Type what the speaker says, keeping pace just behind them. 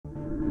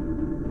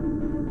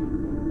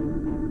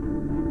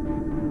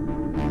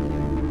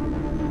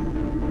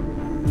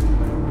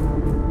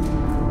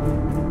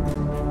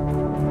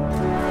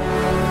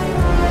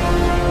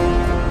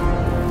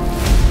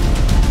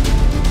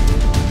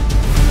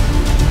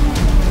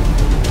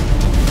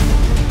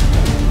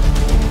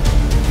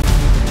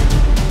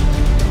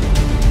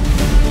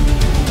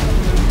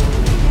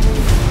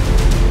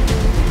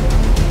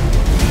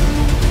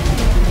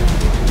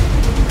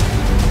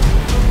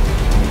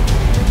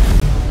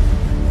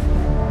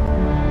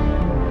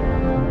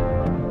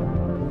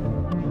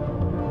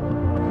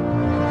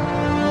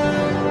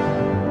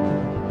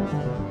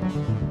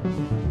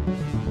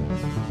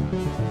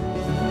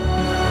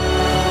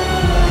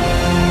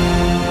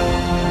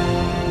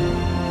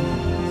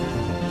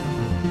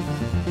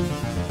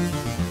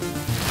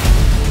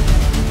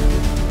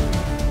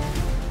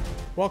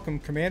Welcome,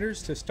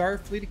 Commanders, to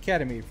Starfleet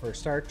Academy for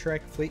Star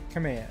Trek Fleet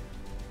Command.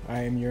 I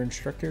am your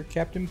instructor,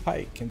 Captain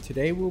Pike, and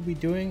today we'll be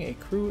doing a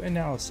crew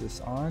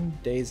analysis on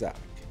Dezoc.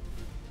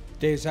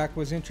 Dezoc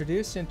was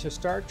introduced into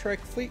Star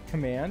Trek Fleet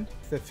Command,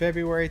 the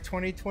February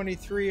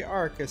 2023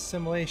 arc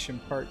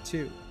Assimilation Part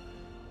 2.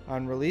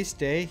 On release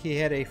day, he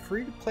had a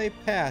free-to-play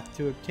path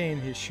to obtain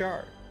his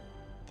shard.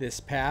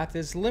 This path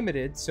is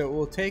limited, so it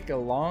will take a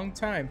long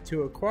time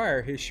to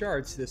acquire his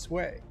shards this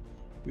way.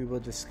 We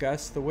will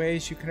discuss the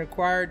ways you can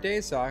acquire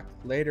Dezoc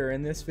later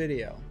in this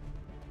video.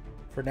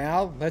 For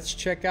now, let's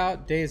check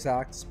out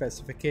Dezoc's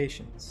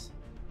specifications.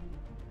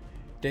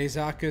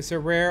 Dezoc is a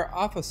rare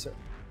officer.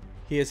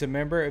 He is a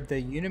member of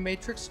the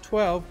Unimatrix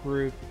 12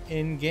 group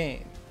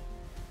in-game.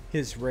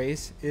 His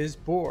race is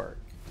Borg,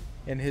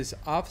 and his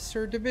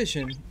officer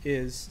division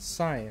is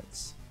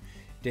Science.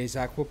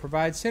 Dezoc will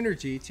provide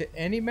synergy to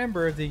any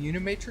member of the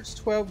Unimatrix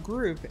 12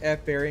 group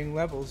at varying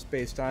levels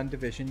based on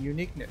division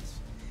uniqueness.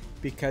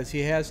 Because he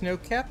has no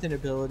captain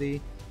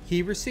ability,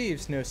 he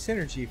receives no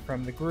synergy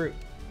from the group.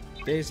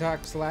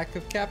 Dezoc's lack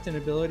of captain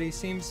ability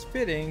seems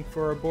fitting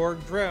for a Borg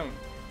drone,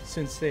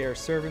 since they are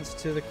servants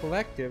to the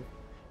collective.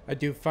 I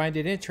do find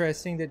it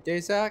interesting that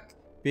Dezoc,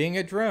 being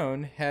a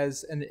drone,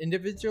 has an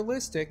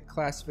individualistic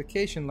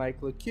classification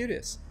like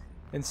Locutus,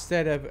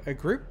 instead of a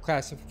group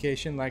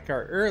classification like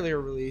our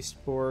earlier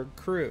released Borg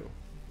crew.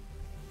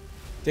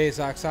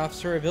 Dezoc's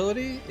officer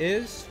ability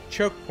is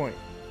Choke Point.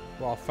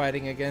 While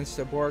fighting against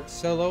a Borg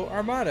solo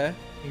armada,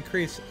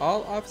 increase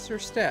all officer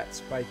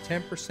stats by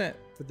 10%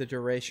 for the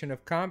duration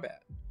of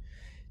combat.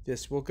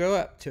 This will go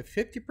up to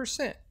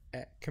 50%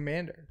 at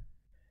Commander.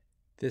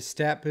 This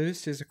stat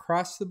boost is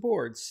across the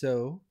board,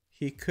 so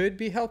he could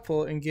be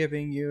helpful in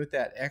giving you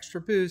that extra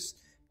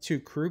boost to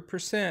crew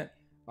percent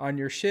on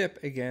your ship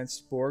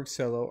against Borg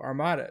solo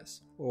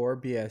armadas, or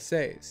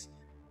BSAs.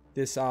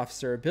 This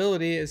officer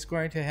ability is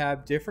going to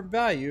have different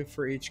value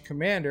for each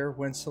commander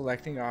when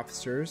selecting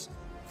officers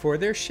for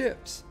their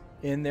ships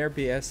in their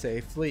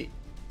BSA fleet.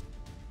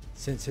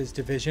 Since his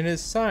division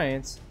is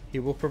Science, he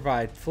will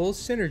provide full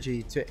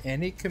synergy to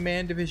any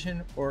command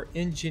division or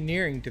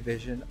engineering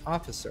division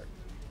officer.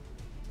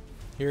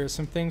 Here are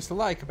some things to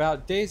like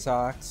about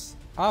Dezoc's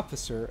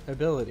officer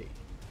ability.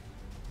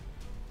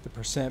 The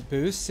percent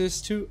boost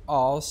is to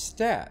all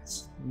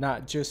stats,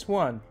 not just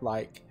one,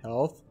 like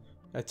health,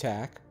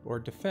 attack, or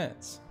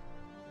defense.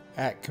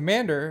 At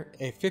Commander,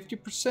 a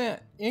 50%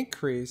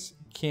 increase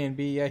can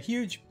be a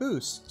huge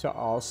boost to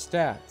all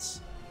stats.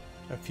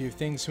 A few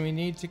things we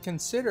need to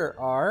consider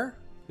are: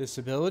 this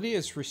ability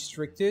is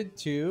restricted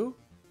to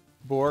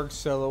Borg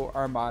solo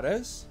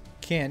armadas,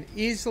 can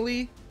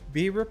easily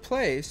be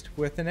replaced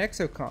with an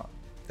exocomp.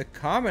 The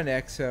common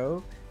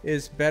exo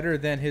is better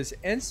than his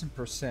ensign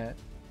percent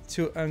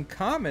to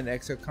uncommon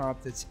exocomp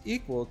that's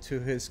equal to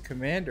his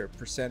commander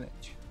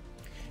percentage.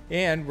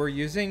 And we're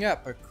using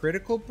up a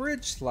critical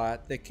bridge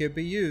slot that could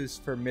be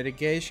used for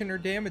mitigation or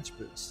damage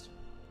boost.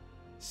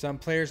 Some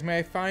players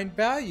may find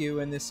value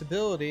in this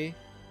ability.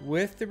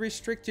 With the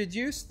restricted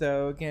use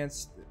though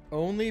against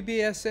only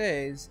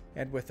BSAs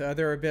and with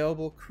other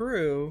available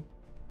crew,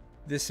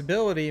 this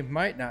ability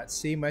might not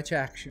see much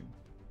action.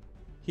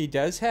 He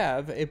does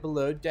have a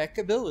below deck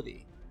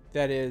ability,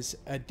 that is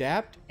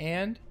Adapt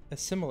and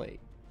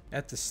Assimilate.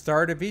 At the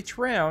start of each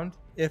round,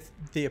 if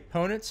the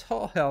opponent's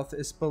hull health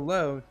is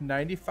below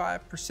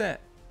 95%,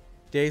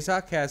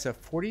 Dezoc has a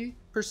 40%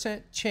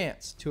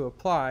 chance to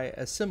apply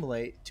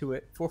Assimilate to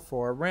it for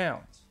 4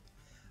 rounds.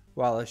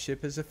 While a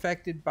ship is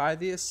affected by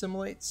the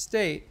Assimilate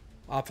state,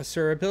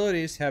 officer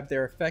abilities have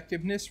their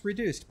effectiveness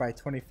reduced by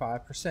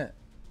 25%.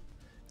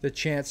 The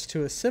chance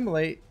to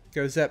assimilate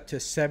goes up to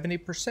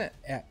 70%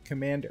 at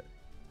Commander.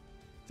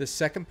 The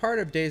second part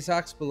of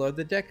Dezoc's below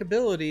the deck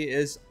ability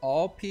is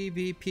all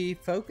PvP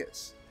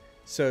focus.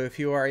 So if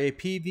you are a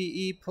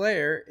PvE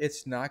player,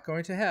 it's not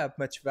going to have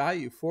much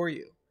value for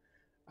you.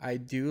 I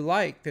do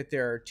like that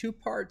there are 2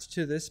 parts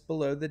to this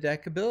below the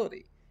deck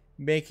ability,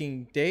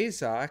 making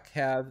Dezoc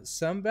have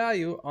some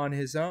value on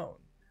his own,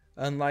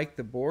 unlike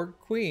the Borg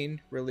Queen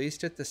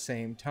released at the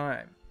same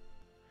time.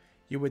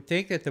 You would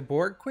think that the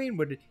Borg Queen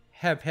would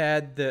have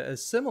had the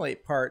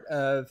Assimilate part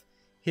of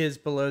his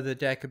below the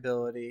deck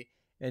ability,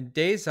 and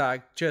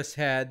Dezoc just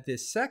had the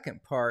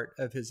second part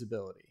of his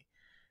ability,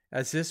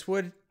 as this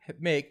would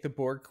make the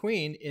Borg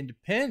Queen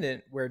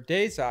independent where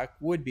Dezoc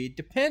would be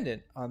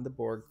dependent on the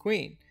Borg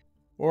Queen,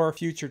 or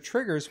future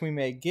triggers we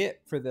may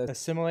get for the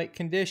Assimilate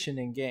condition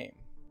in game.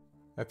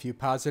 A few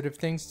positive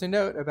things to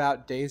note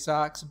about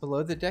Dezoc's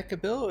below the deck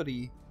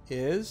ability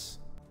is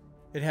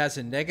it has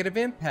a negative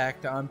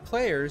impact on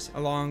players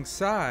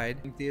alongside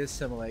the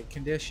Assimilate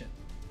condition.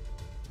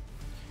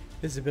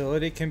 His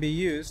ability can be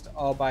used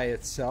all by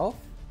itself,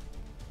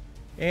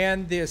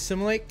 and the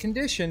Assimilate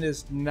condition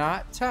is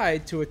not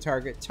tied to a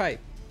target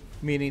type,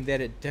 meaning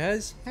that it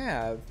does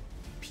have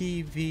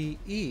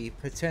PVE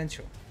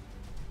potential.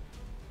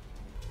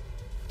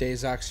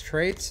 Dezoc's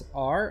traits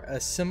are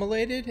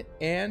Assimilated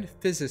and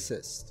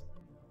Physicist.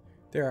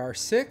 There are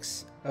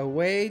 6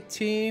 away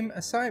team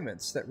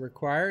assignments that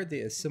require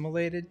the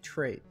assimilated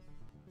trait.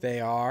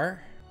 They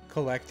are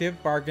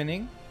collective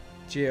bargaining,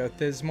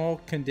 geothermal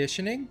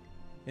conditioning,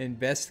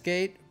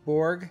 investigate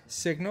Borg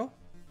signal,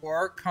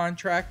 war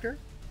contractor,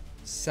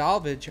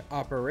 salvage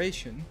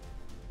operation,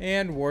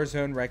 and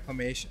warzone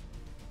reclamation.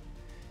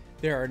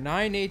 There are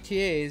 9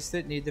 ATAs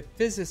that need the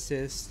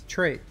physicist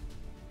trait.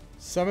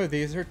 Some of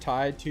these are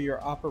tied to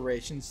your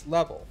operations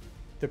level.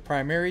 The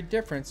primary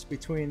difference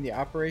between the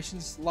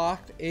operations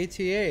locked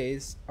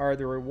ATAs are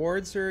the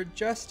rewards are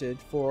adjusted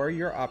for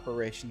your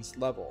operations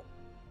level.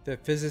 The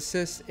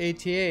physicist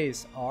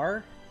ATAs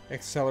are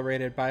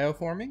accelerated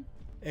bioforming,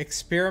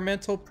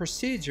 experimental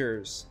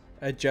procedures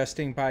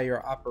adjusting by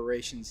your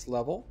operations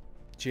level,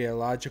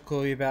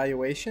 geological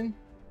evaluation,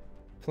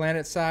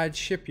 planetside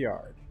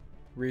shipyard,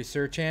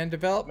 research and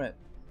development,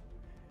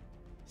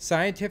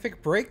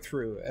 scientific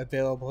breakthrough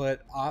available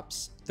at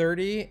Ops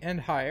 30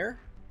 and higher,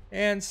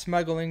 and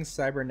smuggling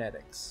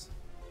cybernetics.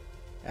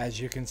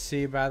 As you can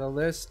see by the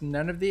list,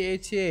 none of the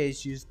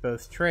ATAs use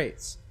both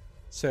traits.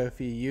 So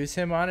if you use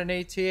him on an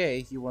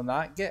ATA, you will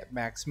not get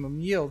maximum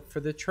yield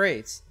for the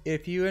traits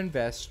if you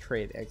invest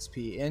trait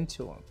XP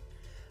into him.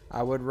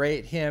 I would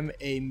rate him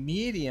a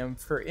medium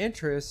for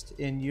interest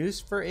in use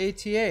for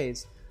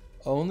ATAs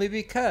only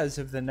because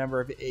of the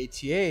number of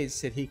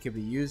ATAs that he could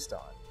be used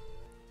on.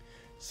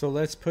 So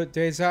let's put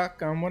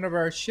Dezoc on one of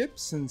our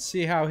ships and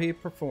see how he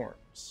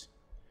performs.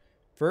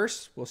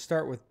 First, we'll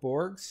start with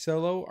Borg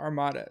solo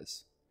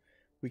armadas.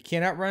 We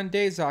cannot run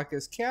Dezoc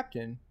as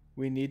captain.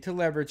 We need to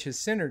leverage his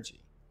synergy.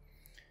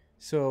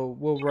 So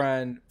we'll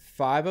run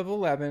 5 of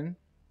 11,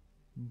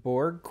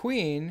 Borg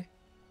Queen,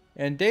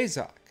 and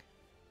Dezoc,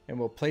 and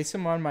we'll place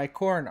him on my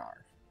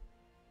Coronar.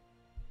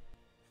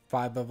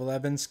 5 of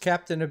 11's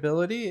captain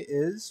ability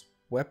is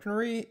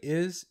Weaponry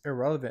is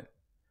Irrelevant.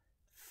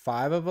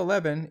 5 of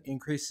 11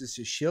 increases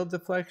his shield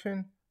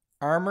deflection,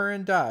 armor,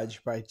 and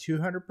dodge by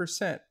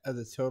 200% of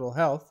the total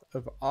health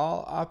of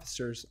all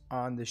officers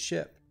on the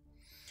ship.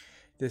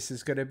 This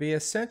is going to be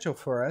essential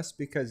for us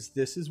because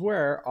this is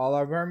where all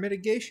of our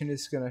mitigation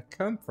is going to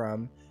come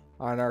from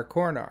on our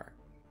Coronar.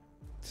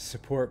 To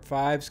support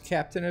 5's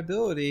captain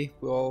ability,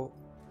 we'll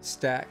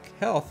stack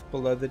health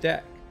below the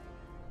deck.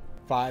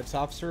 5's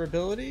officer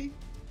ability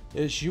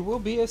is You Will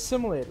Be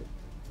Assimilated.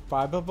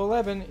 5 of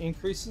 11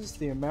 increases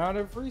the amount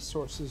of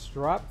resources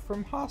dropped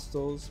from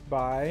hostiles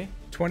by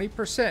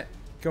 20%,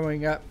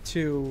 going up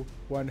to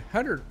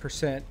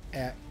 100%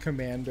 at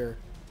Commander.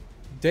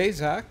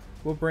 Dezoc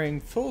will bring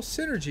full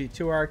synergy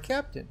to our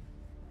captain.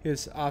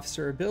 His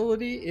officer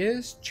ability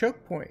is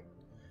Choke Point.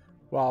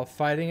 While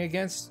fighting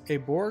against a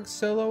Borg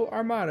solo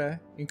armada,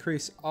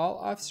 increase all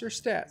officer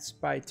stats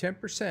by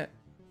 10%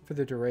 for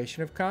the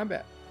duration of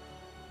combat.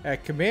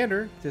 At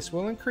Commander, this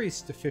will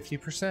increase to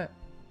 50%.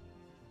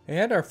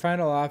 And our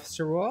final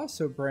officer will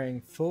also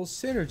bring full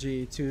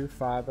synergy to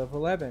 5 of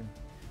 11.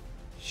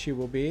 She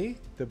will be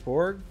the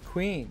Borg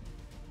Queen.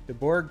 The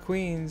Borg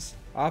Queen's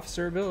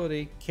officer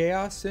ability,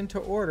 Chaos into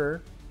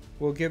Order,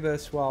 will give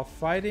us while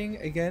fighting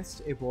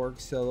against a Borg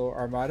solo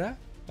armada,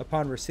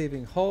 upon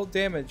receiving hull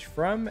damage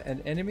from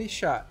an enemy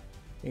shot,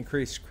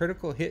 increase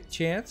critical hit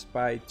chance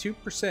by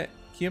 2%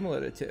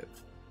 cumulative.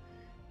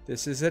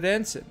 This is at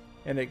Ensign,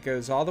 and it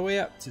goes all the way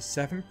up to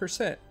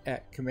 7%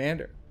 at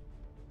Commander.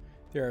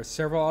 There are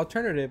several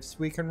alternatives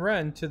we can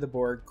run to the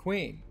Borg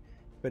Queen,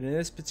 but in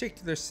this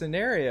particular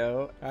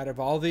scenario, out of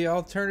all the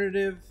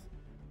alternative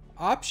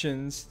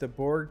options, the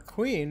Borg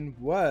Queen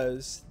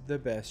was the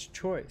best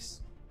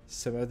choice.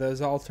 Some of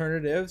those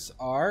alternatives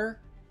are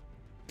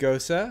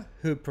Gosa,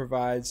 who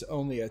provides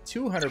only a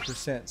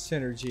 200%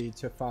 synergy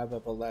to 5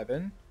 of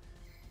 11,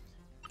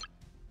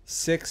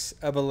 6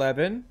 of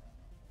 11,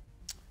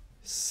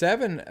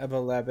 7 of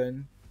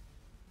 11,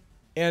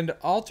 and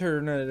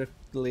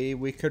alternatively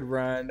we could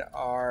run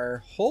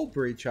our Hull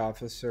Breach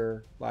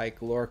officer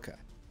like Lorca.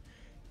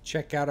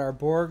 Check out our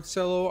Borg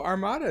Solo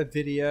Armada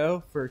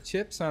video for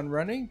tips on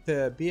running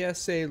the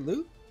BSA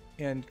loop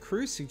and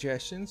crew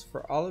suggestions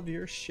for all of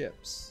your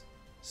ships.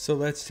 So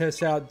let's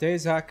test out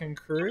Dezoc and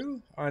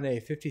crew on a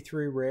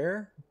 53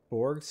 rare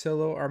Borg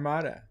Solo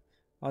Armada.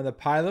 On the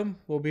Pylum,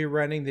 we'll be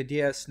running the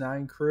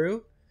DS9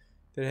 crew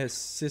that has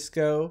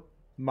Cisco,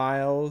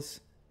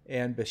 Miles,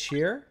 and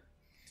Bashir.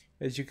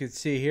 As you can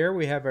see here,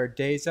 we have our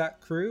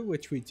Dezoc crew,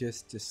 which we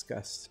just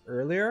discussed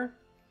earlier,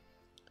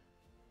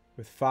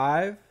 with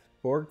 5,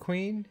 Borg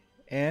Queen,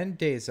 and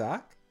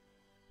Dezoc.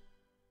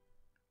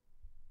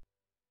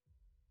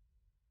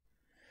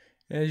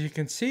 As you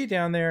can see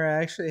down there,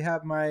 I actually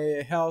have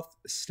my health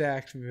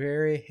stacked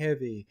very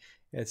heavy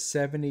at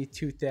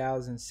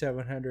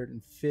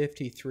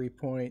 72,753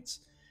 points,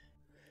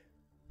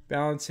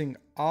 balancing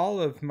all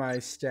of my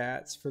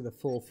stats for the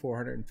full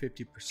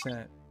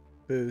 450%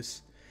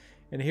 boost.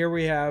 And here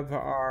we have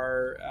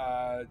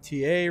our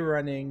TA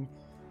running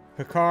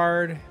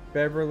Picard,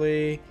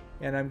 Beverly,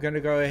 and I'm going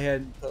to go ahead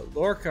and put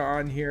Lorca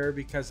on here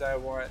because I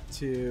want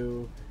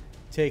to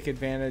take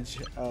advantage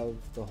of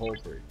the Hull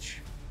Breach.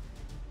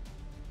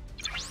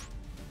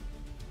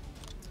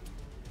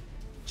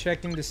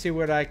 Checking to see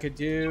what I could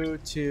do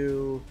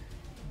to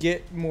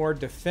get more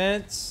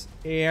defense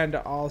and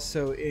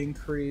also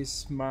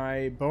increase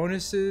my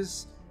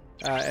bonuses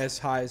as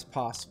high as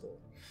possible.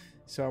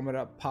 So I'm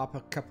gonna pop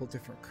a couple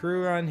different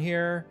crew on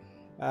here,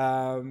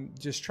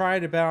 just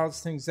trying to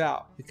balance things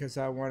out because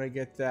I want to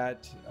get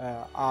that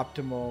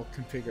optimal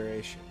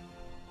configuration.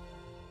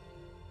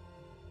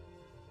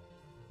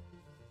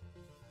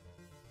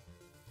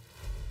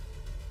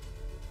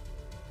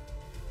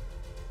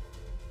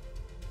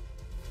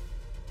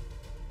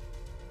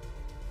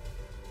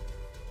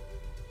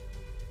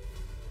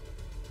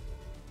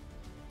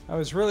 I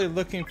was really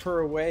looking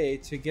for a way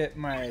to get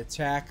my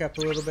attack up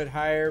a little bit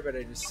higher, but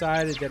I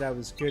decided that I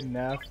was good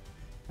enough.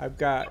 I've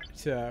got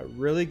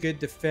really good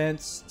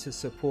defense to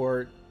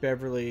support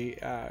Beverly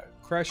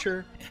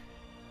Crusher,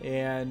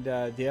 and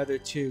the other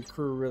two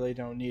crew really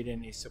don't need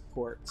any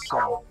support.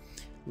 So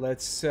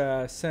let's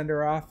send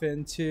her off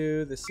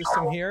into the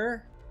system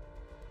here.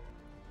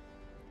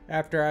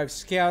 After I've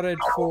scouted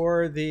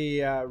for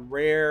the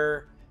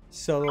rare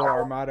solo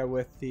armada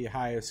with the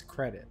highest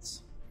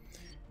credits.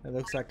 It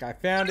looks like I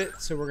found it,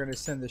 so we're going to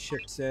send the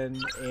ships in,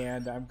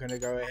 and I'm going to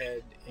go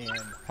ahead and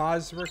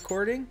pause the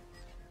recording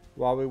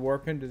while we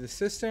warp into the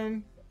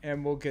system,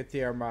 and we'll get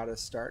the armada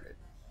started.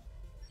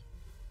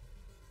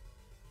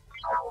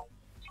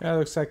 Now it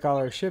looks like all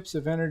our ships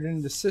have entered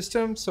into the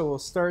system, so we'll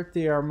start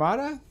the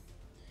armada.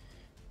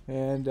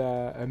 And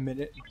a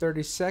minute and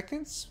 30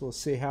 seconds, we'll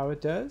see how it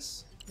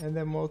does, and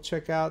then we'll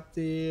check out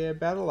the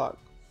battle log.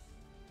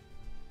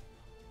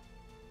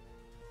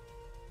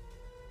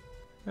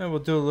 And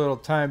we'll do a little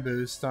time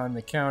boost on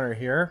the counter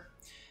here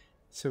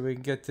so we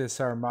can get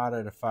this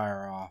armada to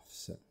fire off.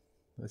 So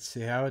let's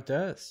see how it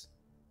does.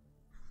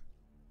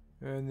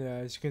 And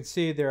as you can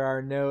see, there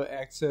are no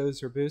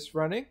exos or boosts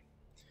running.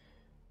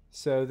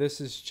 So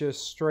this is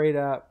just straight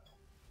up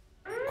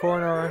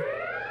Cornor,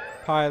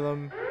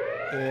 Pilum,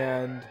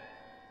 and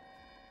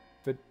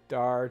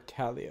Vidar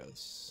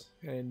Talios.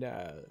 And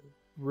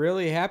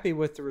really happy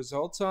with the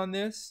results on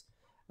this.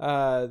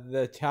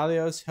 The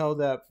Talios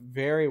held up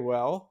very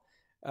well.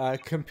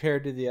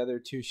 Compared to the other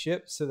two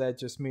ships, so that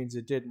just means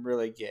it didn't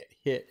really get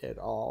hit at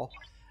all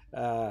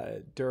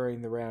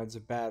during the rounds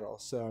of battle.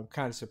 So I'm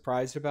kind of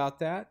surprised about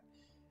that.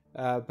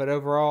 But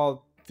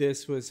overall,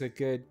 this was a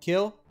good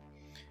kill.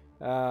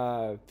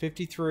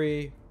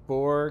 53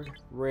 Borg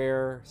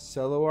rare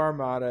solo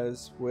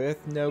armadas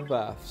with no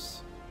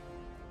buffs,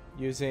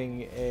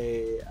 using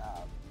a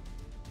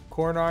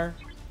Cornar,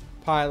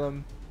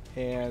 Pilum,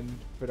 and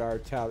Vidar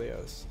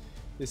Talios.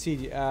 You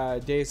see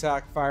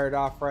Dezoc fired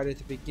off right at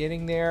the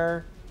beginning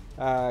there.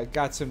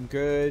 Got some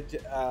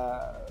good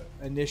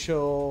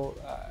initial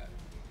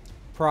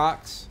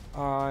procs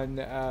on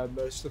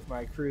most of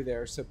my crew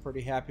there, so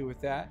pretty happy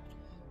with that.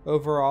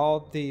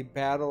 Overall, the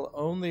battle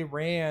only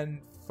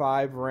ran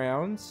 5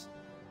 rounds,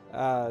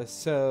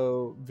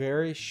 so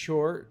very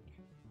short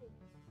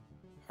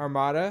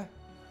armada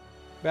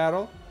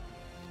battle.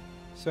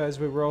 So as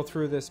we roll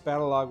through this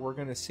battle log, we're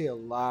going to see a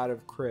lot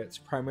of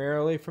crits.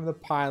 Primarily from the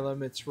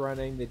Pilum, it's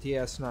running the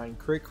DS9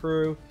 crit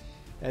crew.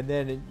 And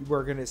then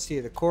we're going to see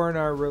the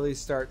Coronar really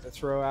start to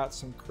throw out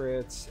some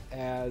crits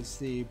as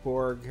the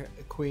Borg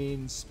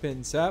Queen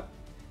spins up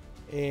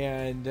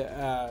and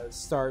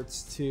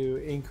starts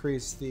to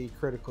increase the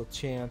critical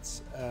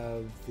chance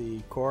of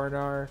the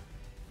Coronar,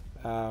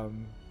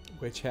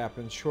 which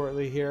happens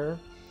shortly here.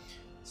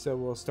 So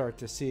we'll start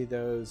to see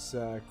those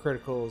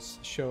criticals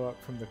show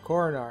up from the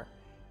Coronar.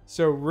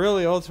 So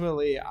really,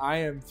 ultimately, I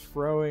am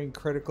throwing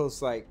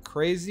criticals like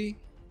crazy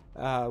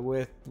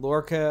with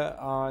Lorca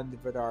on the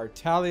Vidar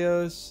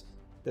Talios.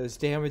 Those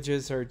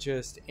damages are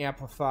just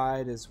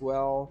amplified as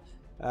well.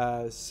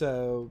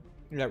 So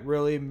that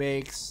really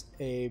makes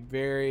a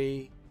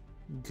very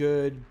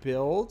good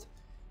build.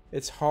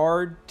 It's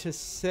hard to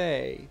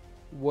say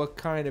what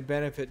kind of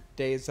benefit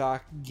Dezoc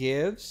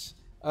gives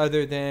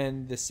other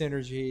than the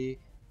synergy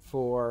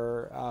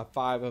for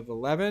 5 of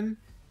 11.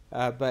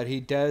 But he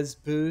does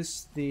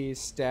boost the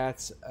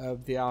stats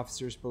of the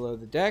officers below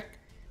the deck.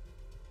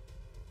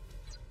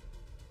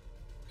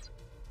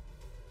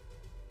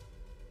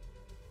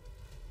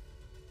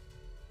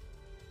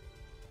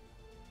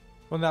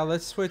 Well, now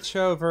let's switch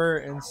over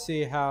and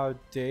see how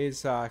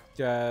Dezoc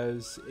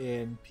does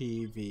in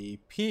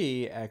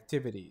PvP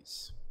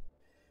activities.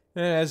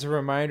 And as a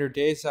reminder,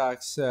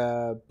 Dezoc's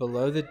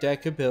below the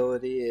deck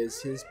ability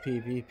is his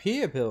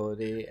PvP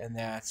ability, and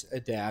that's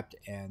Adapt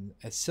and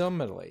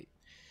Assimilate.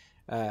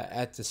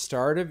 At the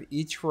start of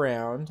each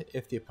round,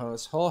 if the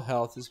opponent's whole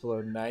health is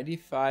below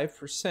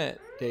 95%,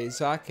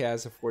 Dezoc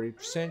has a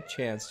 40%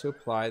 chance to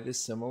apply the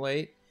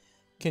Assimilate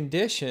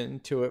condition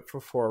to it for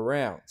 4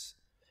 rounds.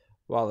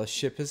 While the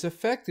ship is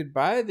affected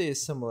by the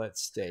Assimilate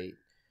state,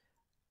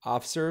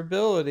 officer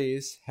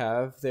abilities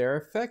have their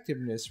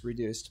effectiveness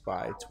reduced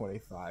by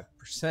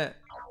 25%.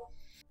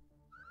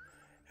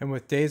 And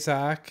with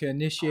Dezoc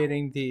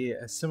initiating the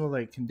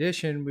Assimilate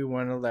condition, we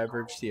want to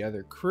leverage the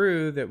other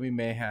crew that we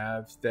may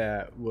have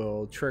that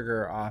will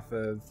trigger off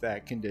of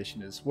that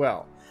condition as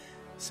well.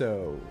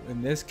 So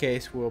in this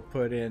case, we'll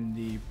put in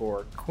the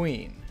Borg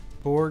Queen.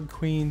 Borg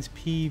Queen's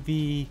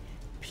PvP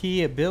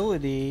P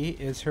ability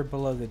is her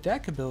below the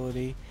deck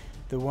ability,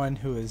 the one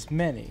who is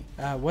many.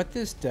 What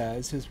this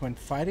does is when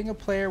fighting a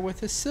player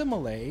with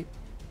Assimilate,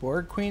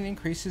 Borg Queen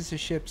increases the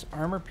ship's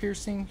armor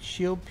piercing,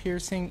 shield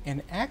piercing,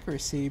 and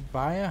accuracy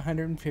by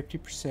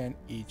 150%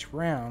 each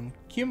round,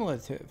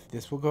 cumulative.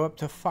 This will go up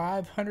to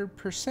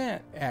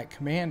 500% at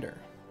Commander.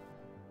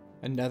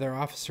 Another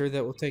officer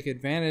that will take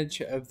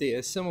advantage of the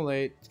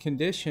Assimilate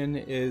condition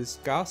is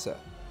Gasa.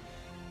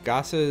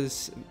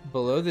 Gasa's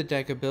below the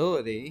deck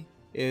ability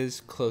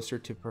is closer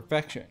to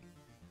perfection.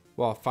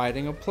 While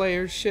fighting a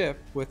player's ship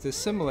with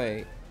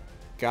Assimilate,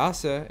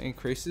 Gasa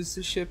increases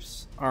the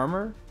ship's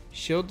armor,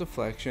 shield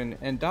deflection,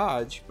 and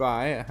dodge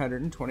by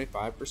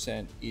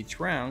 125% each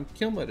round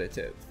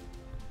cumulative.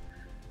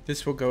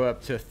 This will go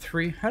up to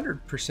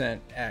 300%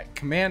 at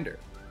Commander.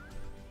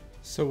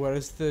 So what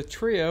is the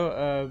trio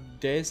of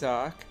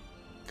Dezoc,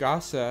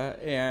 Gasa,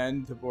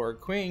 and the Borg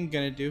Queen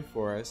going to do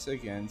for us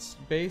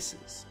against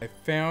bases? I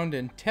found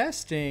in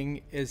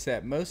testing is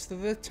that most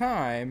of the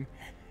time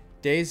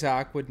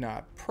Dezoc would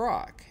not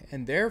proc,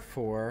 and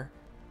therefore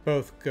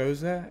both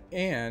Gasa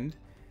and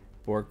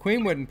Borg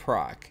Queen wouldn't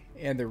proc.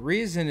 And the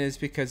reason is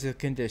because of the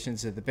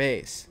conditions of the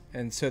base.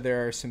 And so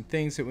there are some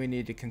things that we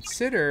need to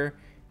consider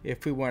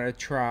if we want to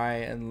try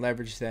and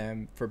leverage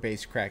them for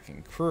base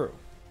cracking crew.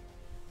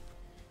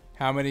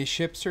 How many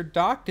ships are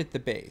docked at the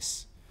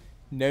base?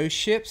 No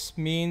ships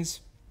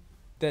means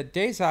that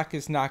Dezoc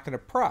is not going to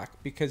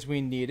proc because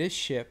we need a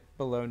ship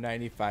below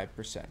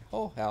 95%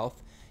 hull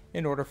health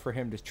in order for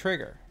him to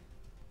trigger.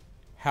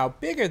 How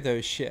big are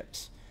those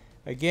ships?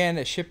 Again,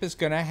 a ship is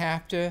going to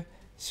have to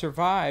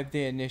survive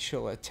the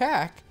initial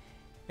attack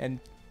and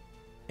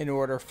in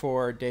order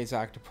for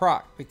Dezoc to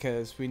proc,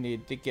 because we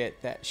need to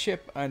get that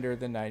ship under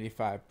the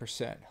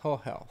 95% hull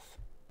health.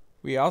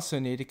 We also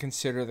need to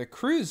consider the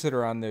crews that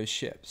are on those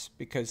ships,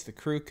 because the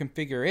crew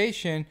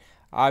configuration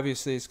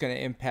obviously is going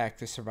to impact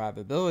the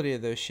survivability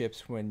of those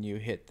ships when you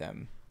hit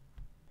them.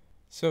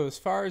 So as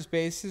far as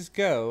bases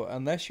go,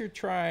 unless you're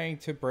trying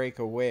to break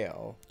a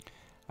whale,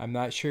 I'm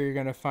not sure you're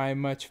going to find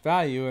much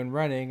value in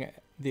running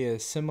the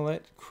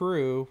Assimilate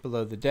crew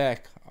below the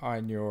deck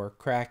on your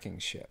cracking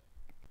ship.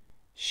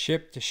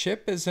 Ship to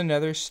ship is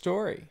another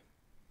story.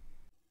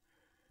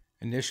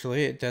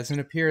 Initially, it doesn't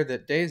appear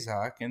that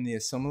Dezoc and the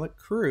Assimilate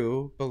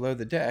crew below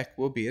the deck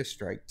will be a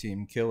strike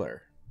team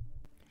killer.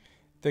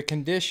 The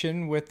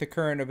condition with the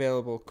current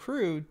available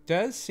crew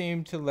does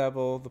seem to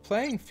level the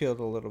playing field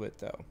a little bit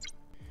though.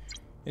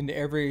 In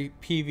every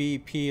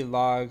PvP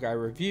log I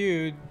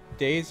reviewed,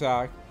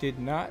 Dezoc did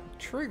not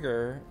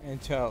trigger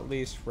until at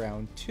least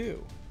round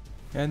 2.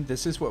 And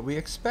this is what we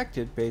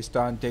expected based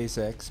on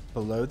Dezoc's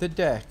below the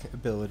deck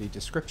ability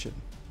description.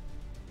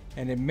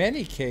 And in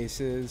many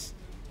cases,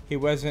 he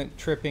wasn't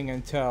tripping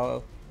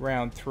until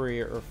round 3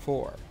 or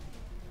 4.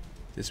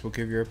 This will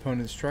give your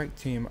opponent's strike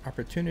team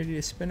opportunity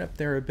to spin up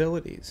their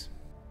abilities.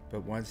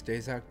 But once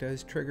Dezoc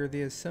does trigger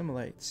the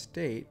Assimilate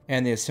state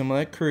and the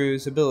Assimilate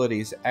crew's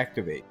abilities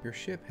activate, your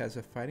ship has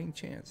a fighting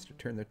chance to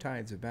turn the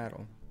tides of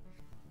battle.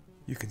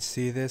 You can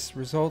see this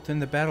result in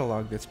the battle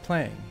log that's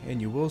playing, and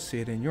you will see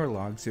it in your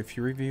logs if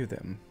you review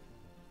them.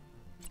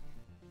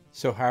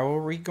 So how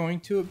are we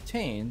going to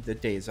obtain the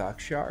Dezoc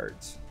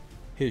shards?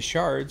 His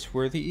shards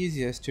were the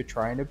easiest to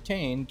try and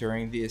obtain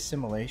during the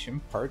Assimilation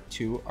Part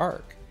 2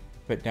 arc,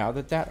 but now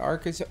that that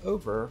arc is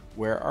over,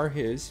 where are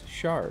his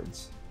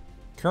shards?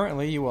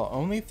 Currently, you will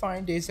only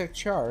find Dezoc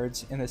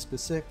shards in a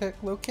specific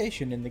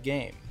location in the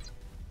game,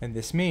 and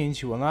this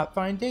means you will not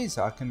find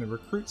Dezoc in the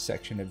recruit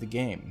section of the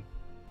game.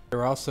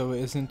 There also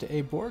isn't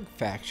a Borg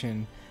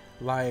faction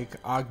like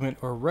Augment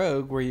or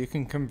Rogue where you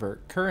can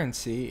convert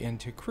currency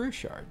into crew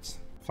shards.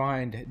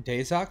 Find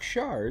Dezoc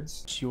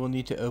shards, you will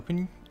need to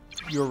open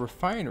your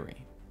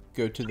refinery,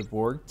 go to the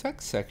Borg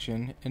Tech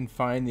section, and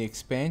find the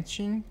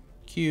expansion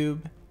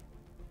cube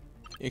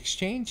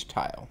exchange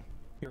tile.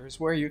 Here is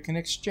where you can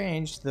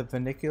exchange the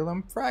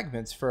Vinculum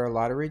fragments for a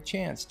lottery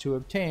chance to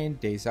obtain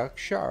Dezoc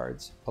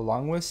shards,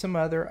 along with some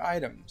other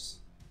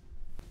items,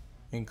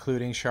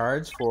 including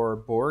shards for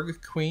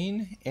Borg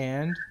Queen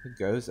and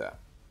Gasa.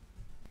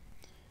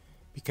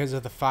 Because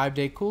of the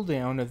 5-day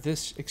cooldown of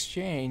this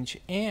exchange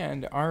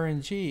and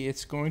RNG,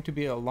 it's going to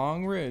be a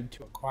long road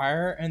to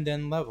acquire and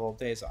then level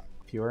Dezoc.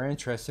 If you are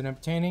interested in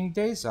obtaining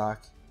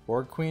Dezoc,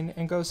 Borg Queen,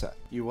 and Gasa,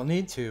 you will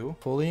need to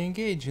fully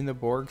engage in the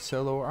Borg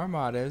Solo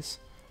Armadas,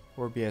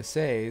 or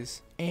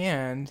BSAs,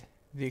 and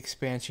the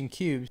expansion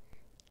cubes.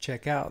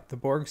 Check out the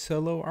Borg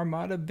Solo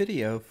Armada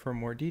video for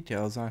more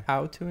details on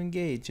how to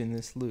engage in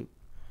this loop.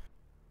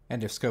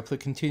 And if Scopely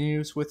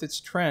continues with its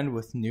trend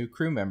with new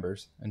crew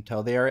members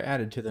until they are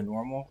added to the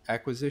normal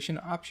acquisition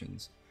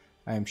options,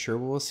 I am sure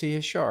we will see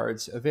his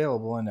shards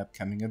available in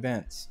upcoming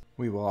events.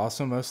 We will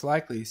also most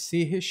likely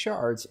see his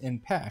shards in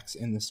packs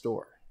in the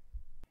store.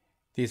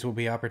 These will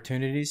be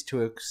opportunities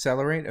to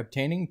accelerate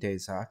obtaining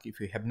Dezoc if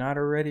you have not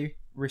already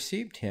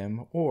received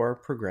him or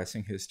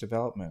progressing his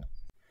development.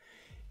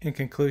 In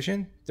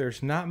conclusion,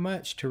 there's not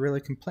much to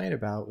really complain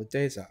about with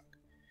Dezoc.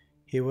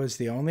 He was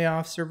the only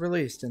officer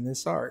released in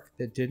this arc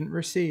that didn't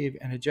receive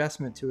an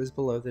adjustment to his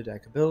below the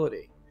deck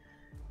ability.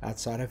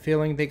 Outside of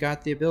feeling they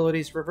got the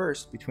abilities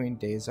reversed between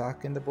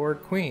Dezoc and the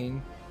board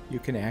queen, you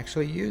can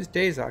actually use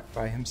Dezoc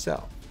by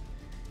himself,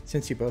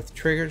 since he both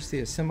triggers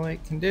the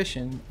Assimilate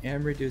condition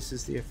and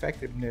reduces the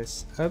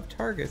effectiveness of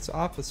target's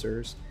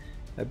officers'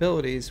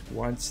 abilities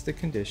once the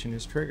condition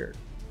is triggered.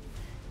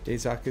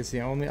 Dezoc is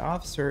the only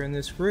officer in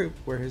this group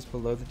where his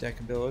below the deck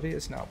ability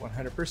is not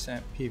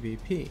 100%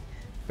 PvP,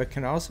 but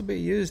can also be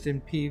used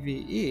in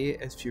PvE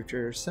as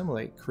future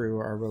Assimilate crew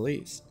are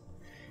released.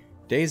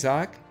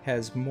 Dezoc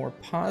has more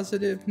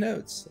positive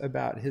notes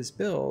about his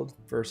build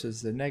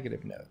versus the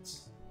negative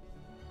notes.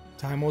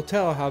 Time will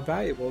tell how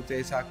valuable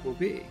Dezoc will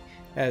be,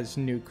 as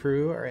new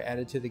crew are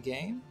added to the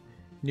game,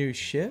 new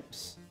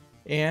ships,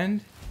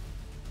 and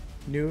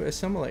new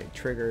Assimilate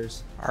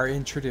triggers are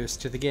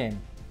introduced to the game.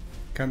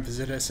 Come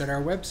visit us at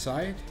our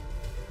website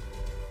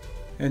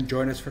and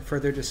join us for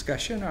further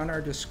discussion on our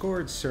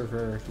Discord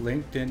server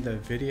linked in the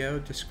video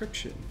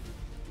description.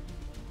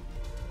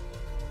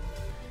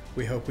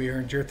 We hope we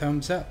earned your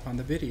thumbs up on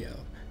the video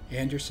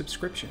and your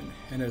subscription,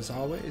 and as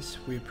always,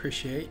 we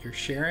appreciate your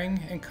sharing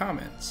and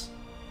comments.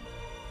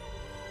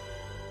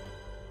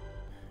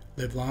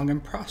 Live long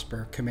and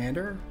prosper,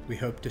 Commander. We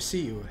hope to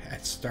see you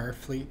at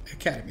Starfleet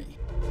Academy.